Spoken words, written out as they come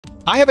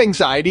I have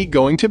anxiety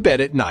going to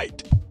bed at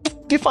night.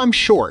 If I'm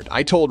short,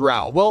 I told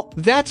Raoul. Well,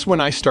 that's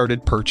when I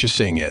started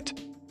purchasing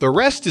it. The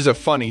rest is a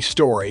funny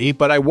story,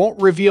 but I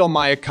won't reveal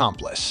my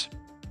accomplice.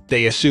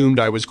 They assumed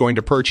I was going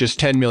to purchase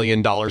 $10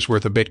 million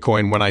worth of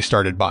Bitcoin when I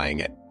started buying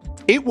it.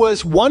 It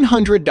was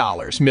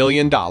 $100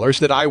 million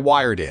that I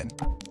wired in.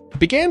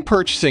 Began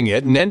purchasing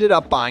it and ended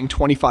up buying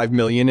 $25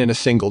 million in a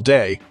single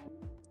day.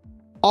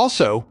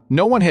 Also,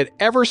 no one had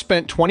ever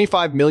spent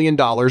 $25 million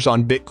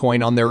on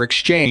Bitcoin on their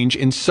exchange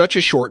in such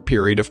a short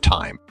period of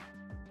time.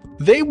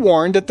 They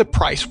warned that the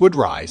price would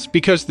rise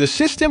because the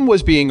system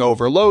was being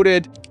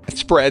overloaded and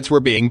spreads were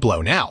being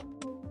blown out.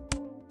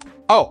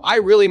 Oh, I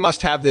really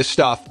must have this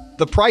stuff.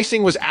 The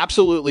pricing was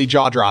absolutely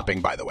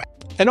jaw-dropping, by the way.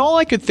 And all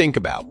I could think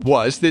about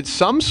was that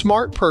some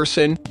smart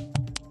person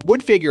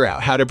would figure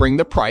out how to bring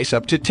the price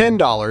up to $10,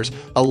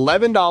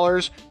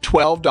 $11,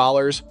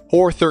 $12,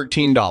 or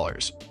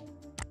 $13.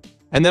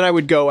 And then I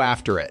would go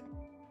after it.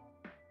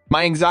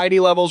 My anxiety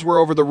levels were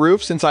over the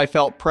roof since I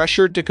felt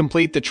pressured to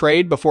complete the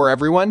trade before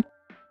everyone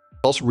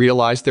else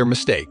realized their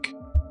mistake.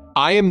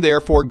 I am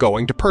therefore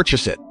going to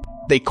purchase it.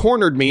 They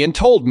cornered me and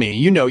told me,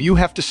 you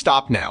have to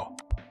stop now.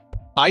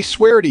 I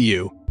swear to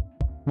you,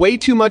 way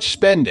too much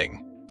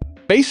spending.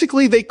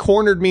 Basically, they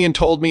cornered me and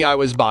told me I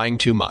was buying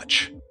too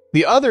much.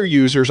 The other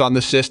users on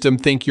the system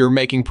think you're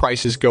making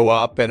prices go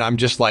up, and I'm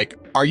just like,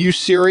 are you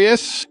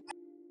serious?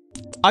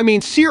 I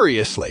mean,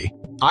 seriously.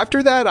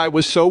 After that, I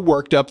was so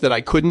worked up that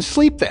I couldn't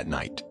sleep that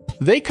night.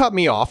 They cut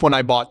me off when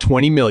I bought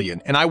 20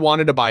 million, and I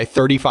wanted to buy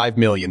 35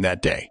 million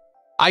that day.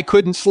 I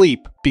couldn't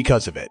sleep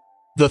because of it.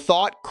 The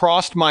thought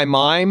crossed my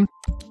mind,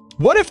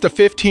 what if the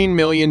 $15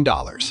 million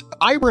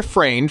I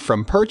refrained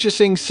from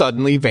purchasing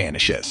suddenly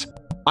vanishes?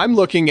 I'm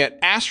looking at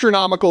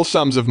astronomical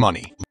sums of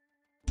money.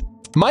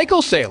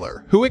 Michael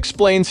Saylor, who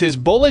explains his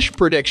bullish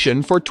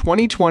prediction for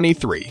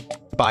 2023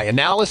 by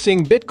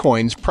analyzing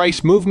Bitcoin's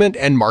price movement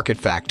and market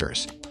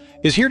factors,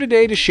 is here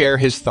today to share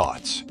his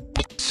thoughts.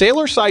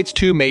 Saylor cites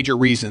two major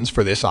reasons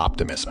for this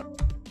optimism: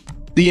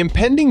 the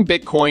impending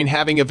Bitcoin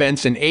halving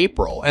events in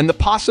April and the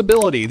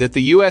possibility that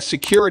the U.S.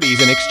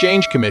 Securities and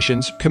Exchange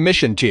Commission's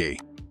Commission T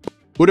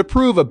would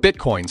approve a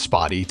Bitcoin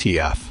spot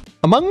ETF.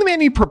 Among the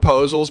many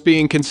proposals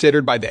being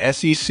considered by the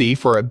SEC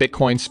for a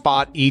Bitcoin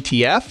spot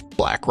ETF,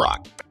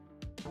 BlackRock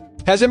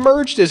has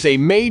emerged as a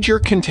major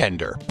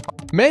contender.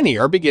 Many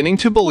are beginning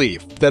to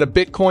believe that a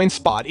Bitcoin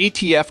spot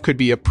ETF could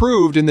be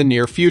approved in the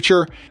near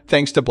future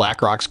thanks to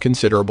BlackRock's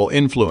considerable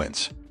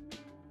influence.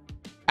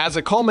 As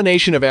a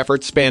culmination of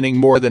efforts spanning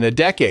more than a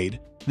decade,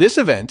 this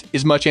event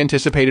is much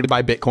anticipated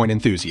by Bitcoin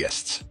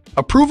enthusiasts.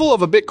 Approval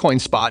of a Bitcoin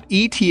spot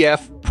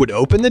ETF would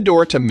open the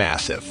door to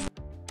massive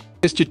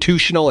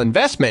institutional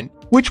investment,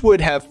 which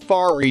would have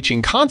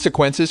far-reaching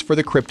consequences for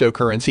the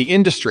cryptocurrency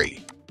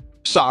industry.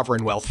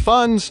 Sovereign wealth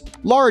funds,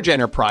 large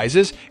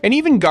enterprises, and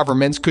even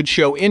governments could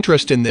show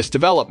interest in this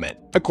development.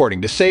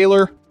 According to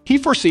Saylor, he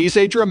foresees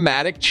a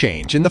dramatic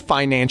change in the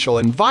financial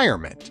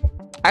environment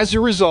as a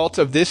result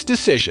of this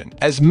decision,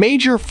 as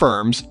major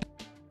firms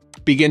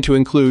begin to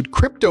include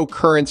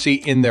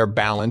cryptocurrency in their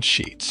balance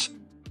sheets.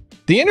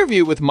 The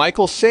interview with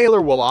Michael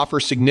Saylor will offer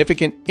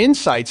significant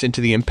insights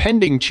into the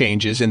impending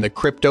changes in the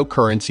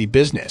cryptocurrency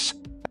business,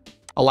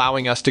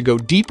 allowing us to go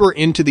deeper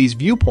into these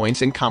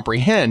viewpoints and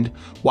comprehend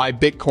why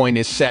Bitcoin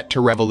is set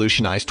to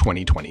revolutionize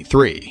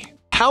 2023.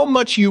 How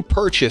much you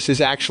purchase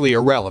is actually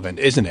irrelevant,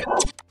 isn't it?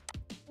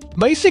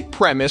 Basic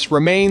premise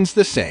remains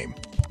the same.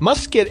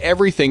 Must get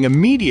everything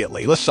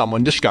immediately lest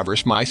someone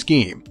discovers my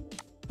scheme.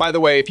 By the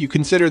way, if you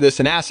consider this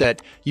an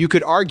asset, you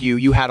could argue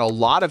you had a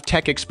lot of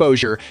tech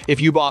exposure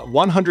if you bought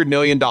 $100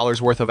 million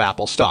worth of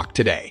Apple stock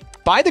today.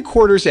 By the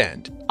quarter's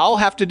end, I'll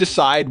have to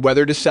decide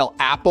whether to sell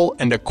Apple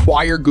and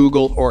acquire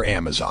Google or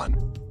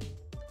Amazon.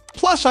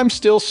 Plus, I'm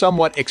still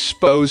somewhat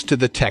exposed to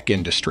the tech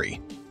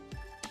industry.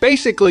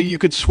 Basically, you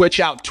could switch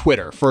out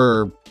Twitter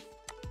for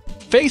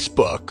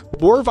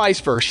Facebook, or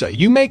vice versa.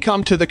 You may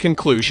come to the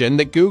conclusion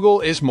that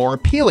Google is more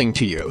appealing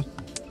to you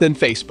than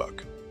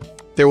Facebook.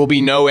 There will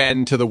be no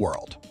end to the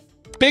world.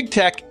 Big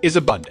tech is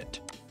abundant.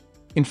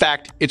 In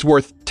fact, it's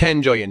worth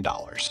 $10 billion.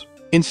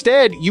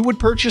 Instead, you would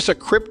purchase a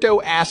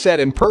crypto asset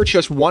and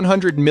purchase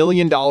 $100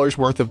 million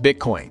worth of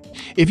Bitcoin.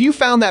 If you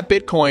found that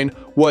Bitcoin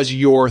was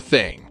your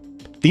thing,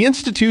 the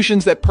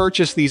institutions that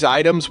purchase these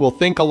items will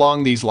think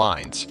along these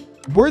lines.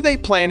 Were they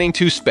planning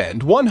to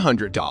spend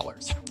 $100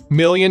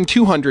 million,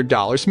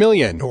 $200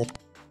 million, or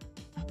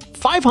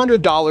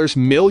 $500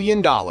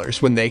 million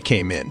when they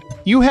came in?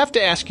 You have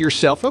to ask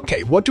yourself,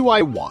 okay, what do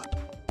I want?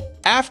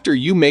 After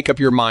you make up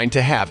your mind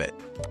to have it.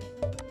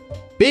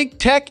 Big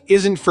tech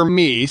isn't for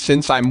me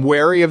since I'm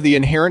wary of the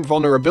inherent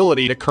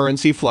vulnerability to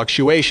currency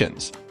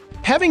fluctuations.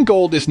 Having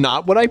gold is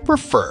not what I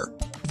prefer.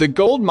 If the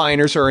gold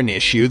miners are an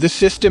issue, the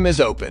system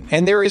is open,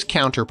 and there is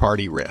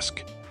counterparty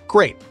risk.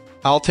 Great,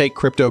 I'll take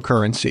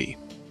cryptocurrency.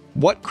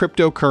 What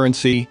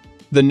cryptocurrency?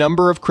 The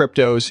number of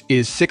cryptos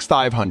is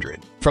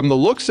 6,500. From the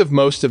looks of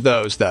most of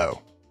those,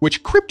 though,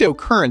 which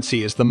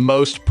cryptocurrency is the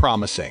most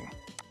promising?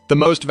 The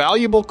most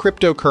valuable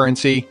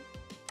cryptocurrency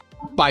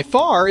by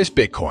far is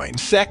Bitcoin.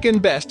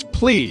 Second best,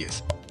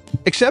 please.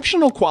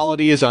 Exceptional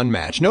quality is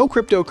unmatched. No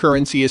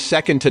cryptocurrency is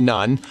second to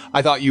none.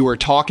 I thought you were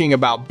talking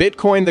about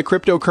Bitcoin, the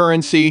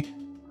cryptocurrency.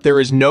 There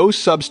is no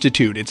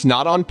substitute. It's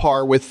not on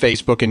par with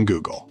Facebook and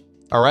Google.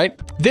 All right?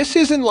 This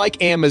isn't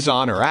like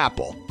Amazon or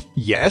Apple.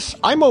 Yes,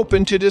 I'm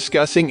open to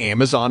discussing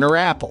Amazon or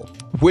Apple.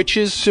 Which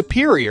is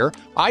superior?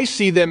 I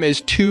see them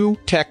as two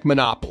tech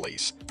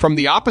monopolies. From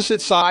the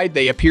opposite side,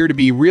 they appear to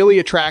be really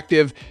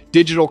attractive.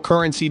 Digital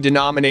currency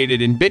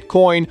denominated in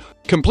Bitcoin.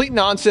 Complete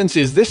nonsense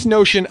is this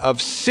notion of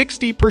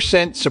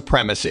 60%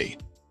 supremacy.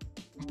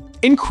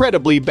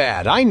 Incredibly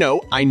bad. I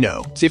know.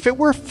 If it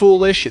were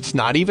foolish, it's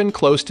not even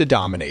close to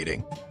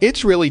dominating.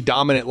 It's really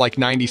dominant like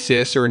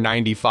 96 or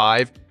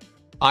 95.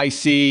 I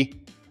see.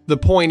 The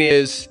point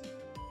is,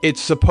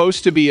 it's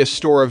supposed to be a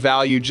store of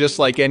value just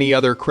like any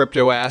other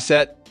crypto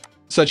asset,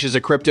 such as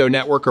a crypto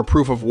network or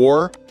proof of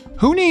war.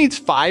 Who needs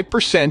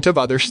 5% of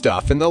other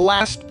stuff in the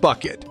last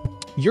bucket?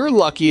 You're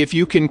lucky if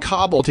you can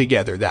cobble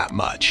together that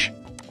much.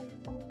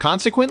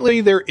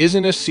 Consequently, there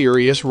isn't a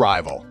serious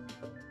rival.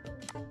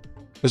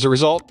 As a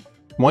result,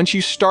 once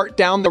you start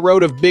down the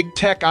road of big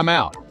tech, I'm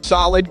out.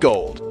 Solid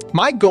gold.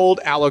 My gold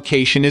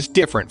allocation is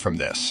different from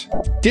this.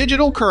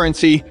 Digital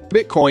currency,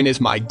 Bitcoin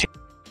is my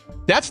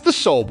That's the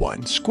sole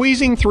one.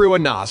 Squeezing through a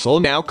nozzle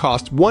now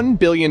costs $1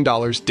 billion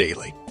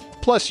daily.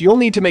 Plus, you'll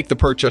need to make the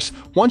purchase.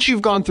 Once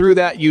you've gone through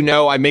that, you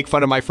know I make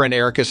fun of my friend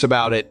Ericus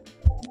about it.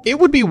 It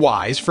would be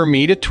wise for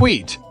me to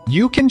tweet.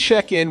 You can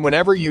check in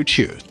whenever you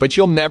choose, but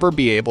you'll never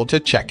be able to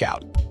check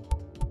out.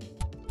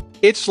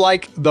 It's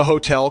like the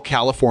Hotel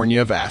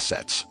California of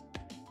assets.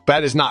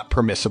 That is not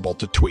permissible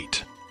to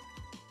tweet.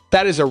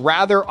 That is a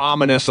rather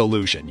ominous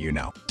illusion, you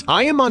know.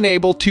 I am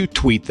unable to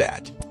tweet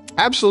that.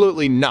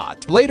 Absolutely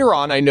not. Later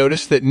on, I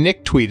noticed that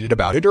Nick tweeted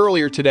about it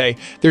earlier today.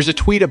 There's a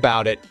tweet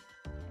about it.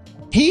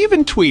 He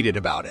even tweeted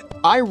about it.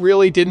 I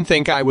really didn't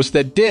think I was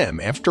that dim,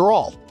 after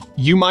all.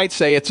 You might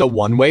say it's a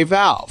one-way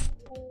valve.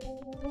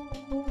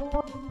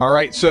 All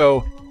right,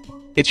 so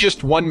it's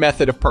just one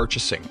method of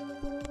purchasing.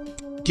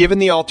 Given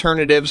the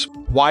alternatives,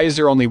 why is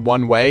there only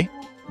one way?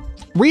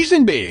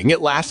 Reason being,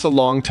 it lasts a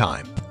long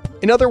time.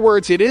 In other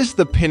words, it is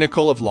the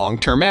pinnacle of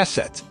long-term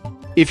assets.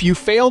 If you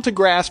fail to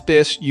grasp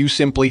this, you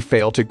simply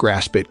fail to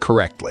grasp it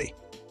correctly.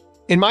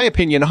 In my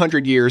opinion,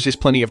 100 years is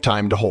plenty of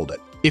time to hold it.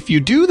 If you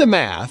do the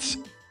maths,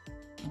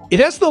 it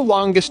has the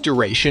longest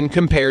duration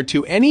compared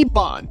to any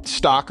bond,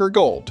 stock, or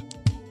gold.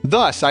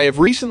 Thus, I have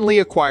recently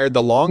acquired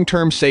the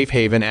long-term safe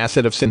haven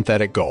asset of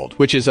synthetic gold,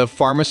 which is of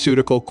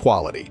pharmaceutical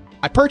quality.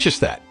 I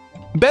purchased that.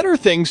 Better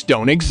things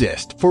don't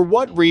exist. For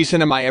what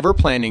reason am I ever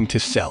planning to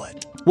sell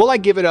it? Will I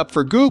give it up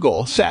for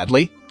Google?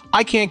 Sadly,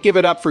 I can't give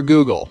it up for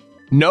Google.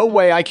 No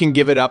way I can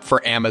give it up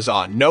for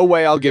Amazon. No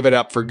way I'll give it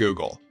up for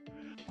Google.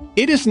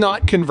 It is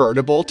not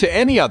convertible to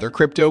any other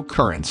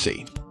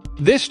cryptocurrency.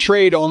 This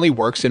trade only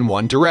works in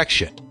one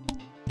direction.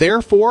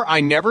 Therefore, I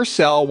never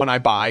sell when I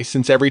buy,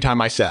 since every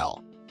time I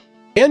sell,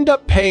 end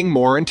up paying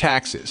more in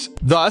taxes.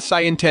 Thus,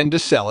 I intend to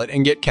sell it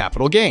and get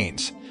capital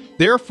gains.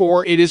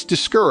 Therefore, it is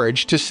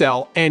discouraged to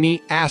sell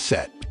any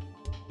asset.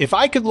 If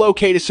I could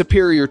locate a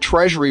superior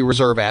treasury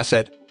reserve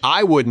asset,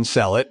 I wouldn't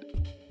sell it.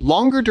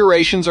 Longer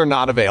durations are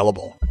not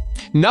available.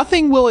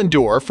 Nothing will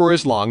endure for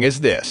as long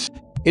as this.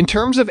 In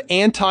terms of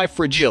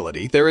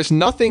anti-fragility, there is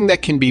nothing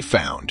that can be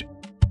found.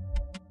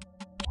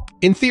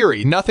 In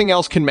theory, nothing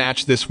else can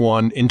match this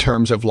one in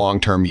terms of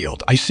long-term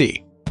yield. I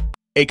see.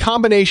 A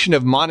combination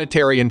of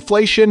monetary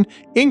inflation,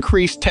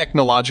 increased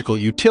technological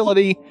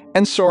utility,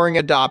 and soaring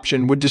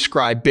adoption would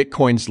describe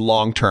Bitcoin's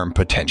long-term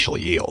potential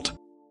yield.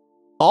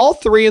 All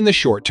three in the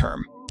short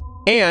term.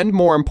 And,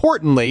 more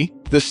importantly,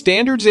 the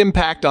standard's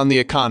impact on the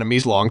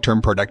economy's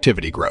long-term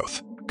productivity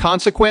growth.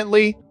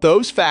 Consequently,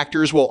 those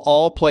factors will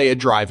all play a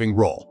driving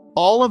role.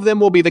 All of them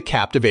will be the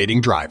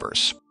captivating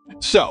drivers.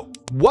 So,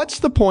 what's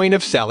the point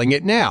of selling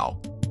it now?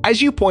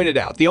 As you pointed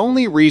out, the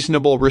only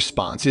reasonable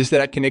response is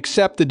that it can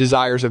accept the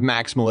desires of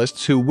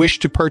maximalists who wish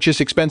to purchase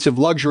expensive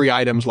luxury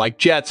items like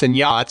jets and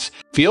yachts.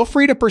 Feel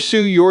free to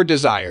pursue your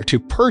desire to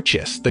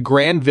purchase the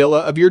grand villa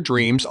of your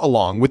dreams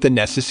along with the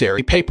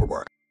necessary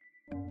paperwork.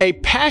 A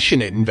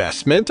passionate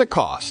investment, a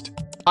cost.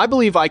 I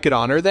believe I could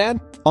honor that.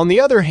 On the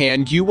other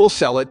hand, you will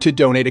sell it to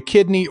donate a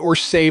kidney or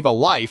save a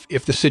life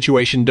if the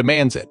situation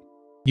demands it.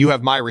 You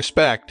have my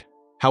respect.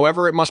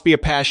 However, it must be a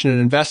passionate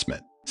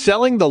investment.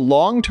 Selling the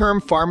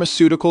long-term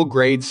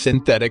pharmaceutical-grade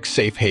synthetic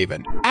safe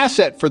haven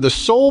asset for the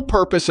sole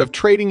purpose of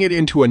trading it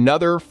into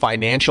another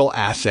financial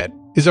asset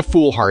is a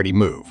foolhardy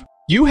move.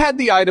 You had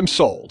the item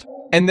sold,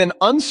 and then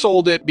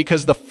unsold it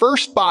because the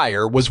first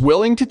buyer was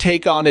willing to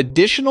take on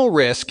additional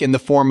risk in the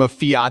form of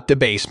fiat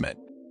debasement,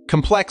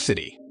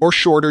 complexity, or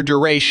shorter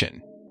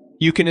duration.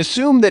 You can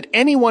assume that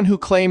anyone who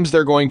claims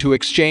they're going to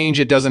exchange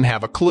it doesn't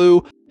have a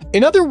clue.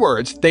 In other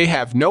words, they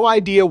have no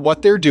idea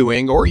what they're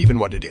doing or even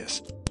what it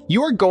is.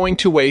 You are going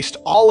to waste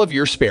all of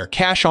your spare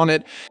cash on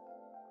it.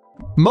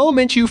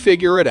 Moment you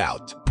figure it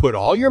out, put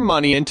all your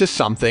money into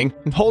something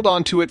and hold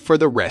on to it for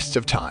the rest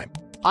of time.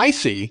 I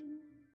see.